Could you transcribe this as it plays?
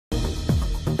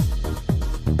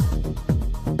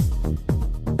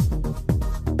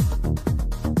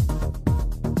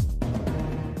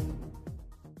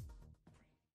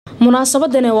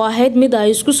munaasabadan oo ahayd mid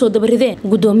ay isku soo dabarideen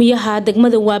gudoomiyaha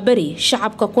degmada Waaberi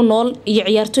shacabka ku nool iyo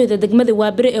ciyaartoyda degmada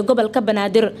Waaberi ee gobolka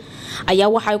Banaadir ayaa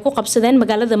waxay ku qabsadeen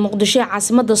magaalada Muqdisho ee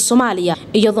caasimadda Soomaaliya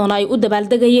iyadoona ay u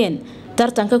dabaaldegayeen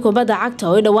tartanka kubadda cagta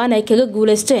oo dhawaan ay kaga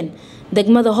guuleysteen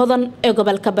degmada Hodan ee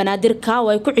gobolka Banaadir ka oo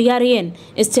ay ku ciyaarayeen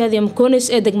Stadium Konis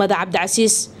ee degmada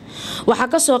Cabdicasiis waxa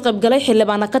ka soo qayb galay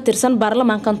xildhibaan ka tirsan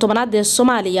baarlamaanka tobnaad ee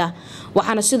Soomaaliya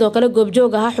waxaana sidoo kale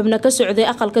goobjoog ah xubno ka socday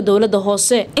aqalka dawladda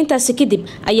hoose intaas kadib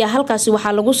ayaa halkaas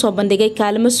waxa lagu soo bandhigay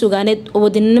kaalmo sugaaneed oo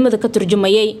wadannimada ka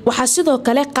turjumayay waxa sidoo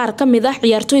kale qaar ka mid ah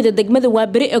ciyaartoyda degmada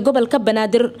Waaberi ee gobolka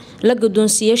Banaadir la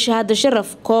gudoonsiiyay shahaado sharaf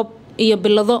koob iyo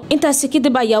bilado intaas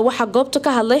kadib ayaa waxa goobta ka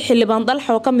hadlay xildhibaan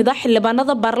dalxo ka mid ah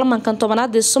xildhibaanada baarlamaanka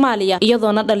tobnaad ee Soomaaliya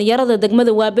iyadoona dhalinyarada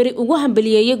degmada Waaberi ugu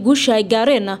hambaliyay guusha ay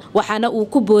gaareen waxaana uu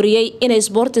ku booriyay inay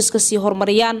sportiska si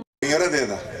horumariyaan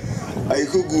dhalinyaradeeda ay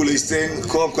ku guuleysteen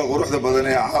koobka quruxda badan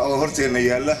ee horteena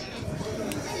yaala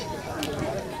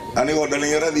anigoo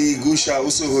dhalinyaradii guusha u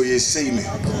soo hooyeysayna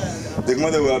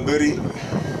degmada Waaberi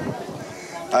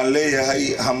aan leeyahay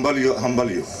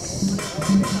hambalyo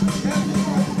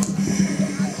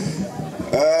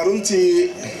runtii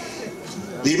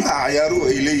qiimaha ciyaaruhu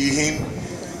ay leeyihiin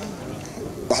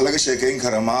wax laga sheekayn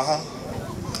kara maaha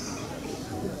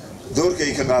doorka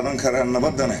ay ka qaadan karaan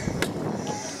nabadana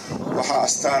waxa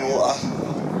astaan u ah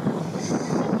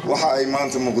waxa ay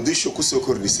maanta Muqdisho ku soo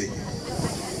kordhisay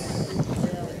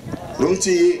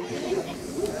runtii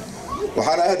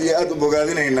waxaan aad u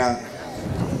bogaadinaynaa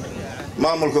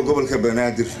maamulka gobolka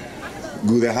Banaadir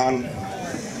guud ahaan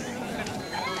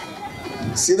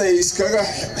sida ay iskaga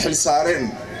xilsaareen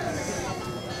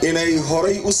inay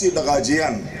horay u sii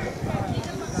dhaqaajiyaan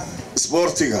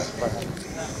sportiga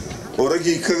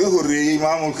oragii kaga horeeyay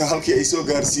maamulka halkii ay soo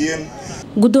gaarsiiyeen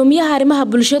gudoomiyaha arrimaha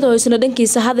bulshada oo isna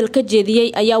dhankiisa hadal ka jeediyay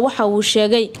ayaa waxa uu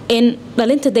sheegay in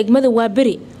dhalinta degmada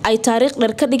Waaberi ay taariikh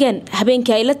dhar ka dhigeen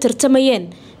habeenkii ay la tartamayeen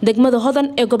degmada Hodan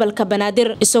ee gobolka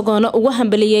Banaadir isagoona ugu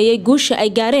hambaliyay guusha ay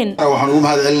gaareen waxaan ugu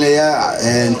mahadcelinayaa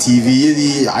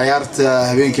TV-yadii ciyaarta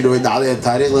habeenkii dhawaa dhacday ee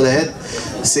taariikhda lahayd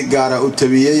si gaar ah u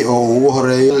tabiyay oo ugu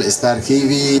horeeyay Star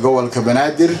TV gobolka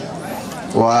Banaadir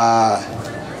waa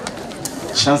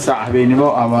 5 saac habeenimo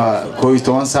ama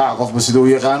 12 saac qofba sidoo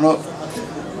u yaqaano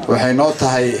waxay noo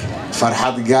tahay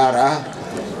farxad gaar ah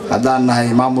haddaan nahay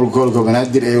maamulka gobolka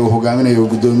Banaadir ee uu hogaaminayo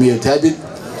gudoomiyaha Taabid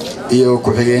iyo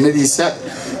ku-xigeenadiisa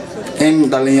in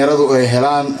dhalinyaradu ay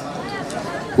helaan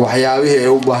waxyaabihii ay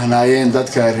u baahnaayeen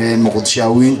dadka reer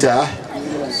Muqdishowiinta ah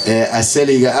ee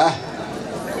asaliga ah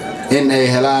in ay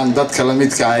helaan dadka la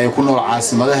midka ah ee ku nool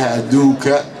caasimadaha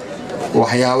adduunka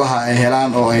waxyaabaha ay helaan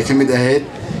oo ay ka mid ahayd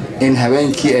in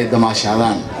habeenkii ay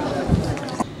damaashadaan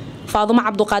Faaduma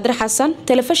Cabduqaadir Xasan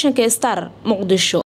telefishinka Star Muqdisho